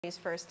News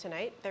first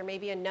tonight. There may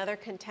be another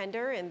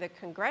contender in the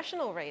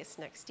congressional race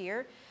next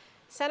year.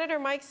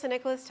 Senator San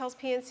Nicolas tells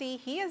PNC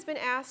he has been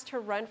asked to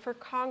run for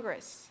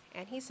Congress,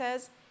 and he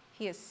says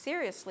he is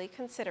seriously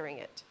considering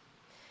it.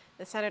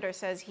 The senator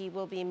says he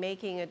will be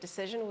making a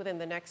decision within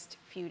the next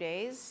few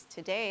days.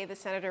 Today, the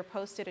senator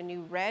posted a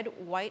new red,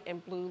 white,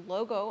 and blue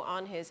logo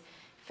on his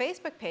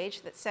Facebook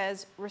page that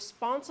says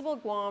Responsible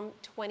Guam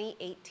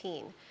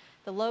 2018.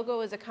 The logo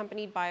is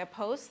accompanied by a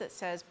post that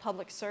says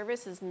public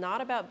service is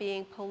not about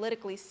being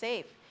politically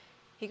safe.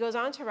 He goes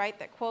on to write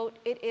that, quote,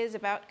 it is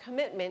about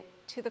commitment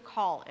to the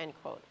call, end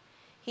quote.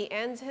 He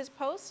ends his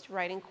post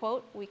writing,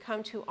 quote, we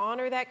come to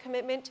honor that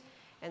commitment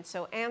and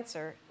so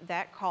answer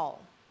that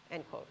call,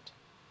 end quote.